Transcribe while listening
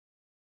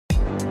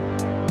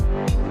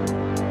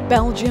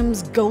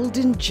Belgium's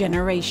golden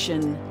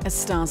generation, a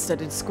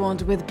star-studded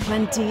squad with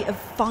plenty of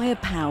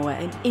firepower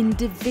and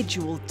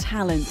individual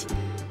talent.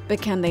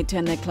 But can they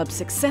turn their club's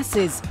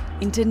successes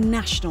into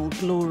national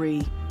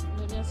glory?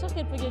 Bien sûr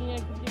qu'elle peut gagner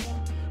la Coupe du Monde.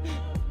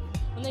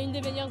 On a une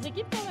des meilleures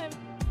équipes quand même.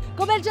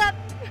 Go Belgium!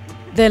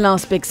 Their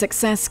last big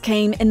success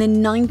came in the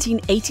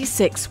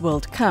 1986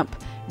 World Cup,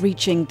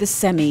 reaching the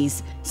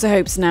semis, so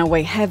hopes now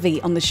weigh heavy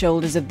on the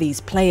shoulders of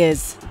these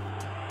players.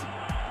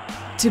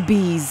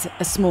 Tubize,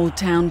 a small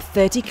town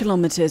 30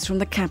 kilometres from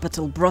the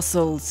capital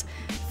Brussels.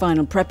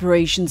 Final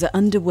preparations are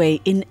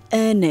underway in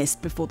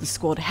earnest before the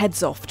squad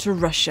heads off to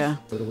Russia.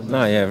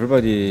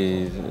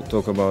 Everybody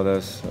talk about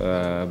us,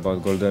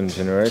 about golden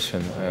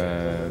generation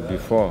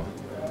before,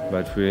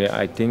 but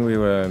I think we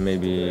were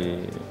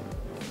maybe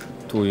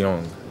too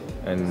young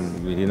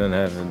and we didn't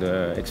have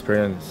the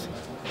experience.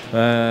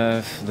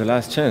 The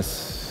last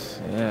chance,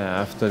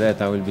 after that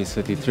I will be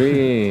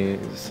 33,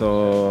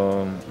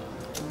 so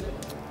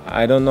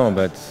I don't know,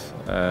 but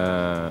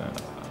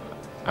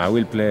I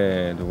will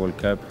play the World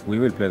Cup. We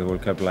will play the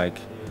World Cup like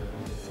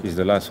it's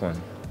the last one.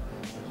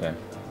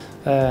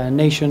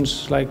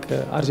 Nations like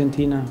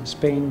Argentina,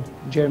 Spain,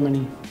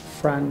 Germany,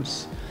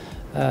 France,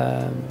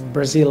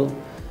 Brazil,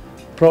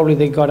 probably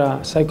they got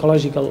a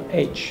psychological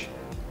edge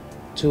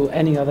to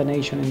any other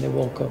nation in the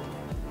World Cup.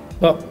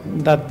 But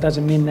that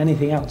doesn't mean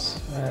anything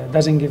else.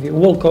 Doesn't give you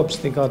World Cups.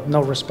 They got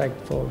no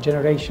respect for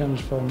generations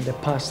from the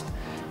past.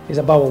 It's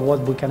about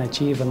what we can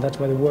achieve, and that's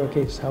where the work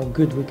is, how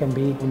good we can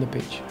be on the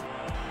pitch.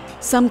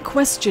 Some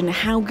question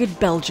how good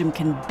Belgium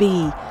can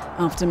be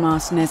after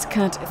Martinez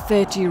cut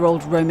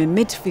 30-year-old Roman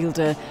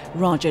midfielder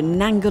Roger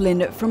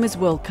Nangolin from his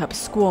World Cup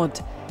squad.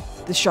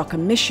 The shock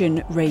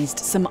omission raised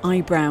some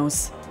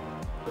eyebrows.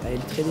 Elle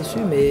est très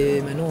déçue,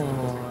 mais maintenant,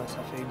 ça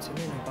fait une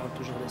semaine, on parle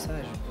toujours de ça.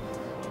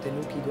 C'est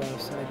nous qui devons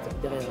se mettre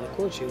derrière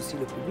le coach et aussi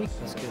le public,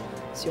 parce que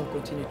si on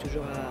continue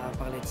toujours à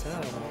parler de ça,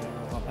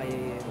 on va pas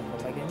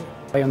gagner.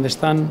 I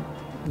understand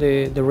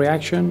the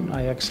reaction,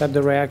 I accept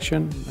the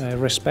reaction, I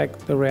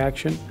respect the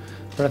reaction,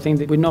 but I think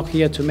that we're not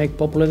here to make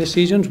popular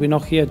decisions, we're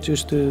not here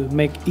just to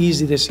make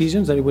easy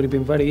decisions, that it would have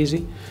been very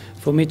easy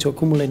for me to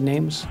accumulate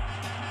names.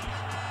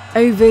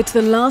 Over to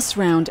the last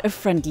round of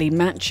friendly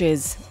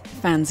matches.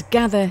 Fans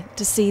gather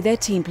to see their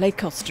team play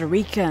Costa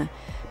Rica,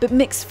 but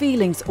mixed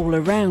feelings all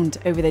around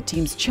over their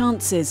team's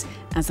chances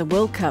as the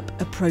World Cup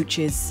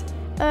approaches.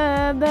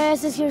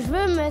 C'est ce que je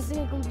veux, mais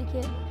c'est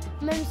compliqué.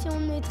 Même si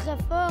on est très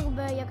fort,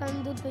 il y a quand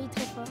même d'autres pays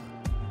très forts.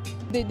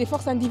 Des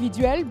forces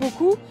individuelles,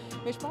 beaucoup,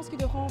 mais je pense qu'ils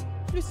devront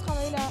plus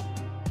travailler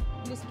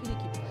l'esprit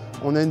d'équipe.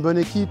 On a une bonne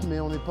équipe, mais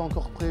on n'est pas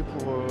encore prêt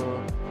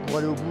pour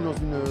aller au bout dans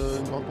une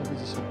grande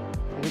compétition.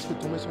 On risque de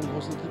tomber sur une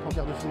grosse équipe en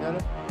quart de finale,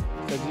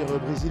 c'est-à-dire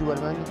Brésil ou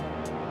Allemagne.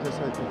 Ça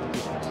va être compliqué,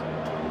 je pense.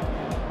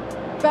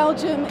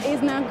 Belgium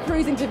is now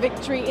cruising to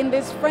victory in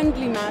this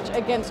friendly match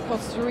against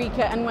Costa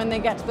Rica, and when they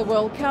get to the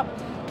World Cup,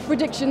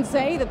 predictions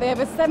say that they have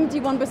a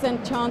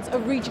 71% chance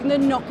of reaching the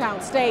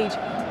knockout stage,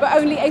 but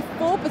only a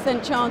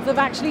 4% chance of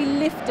actually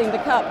lifting the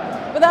cup.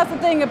 But that's the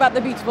thing about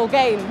the beautiful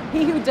game.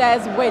 He who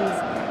dares wins.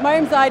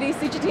 Mariam, Zaidi,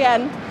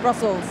 CGTN,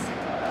 Brussels.